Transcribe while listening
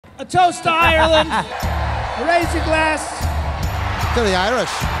A toast to Ireland. Raise your glass. To the Irish.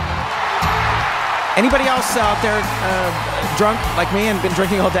 Anybody else out there drunk like me and been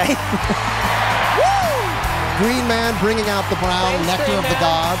drinking all day? Green man bringing out the brown nectar of the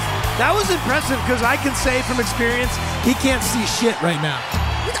gods. That was impressive because I can say from experience, he can't see shit right now.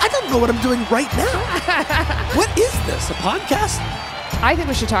 I don't know what I'm doing right now. What is this, a podcast? I think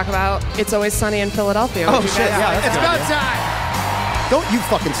we should talk about It's Always Sunny in Philadelphia. Oh, shit, yeah. It's about time. Don't you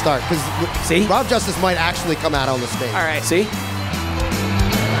fucking start, because See? Rob Justice might actually come out on the stage. All right. See?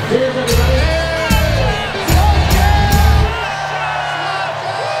 Cheers, everybody.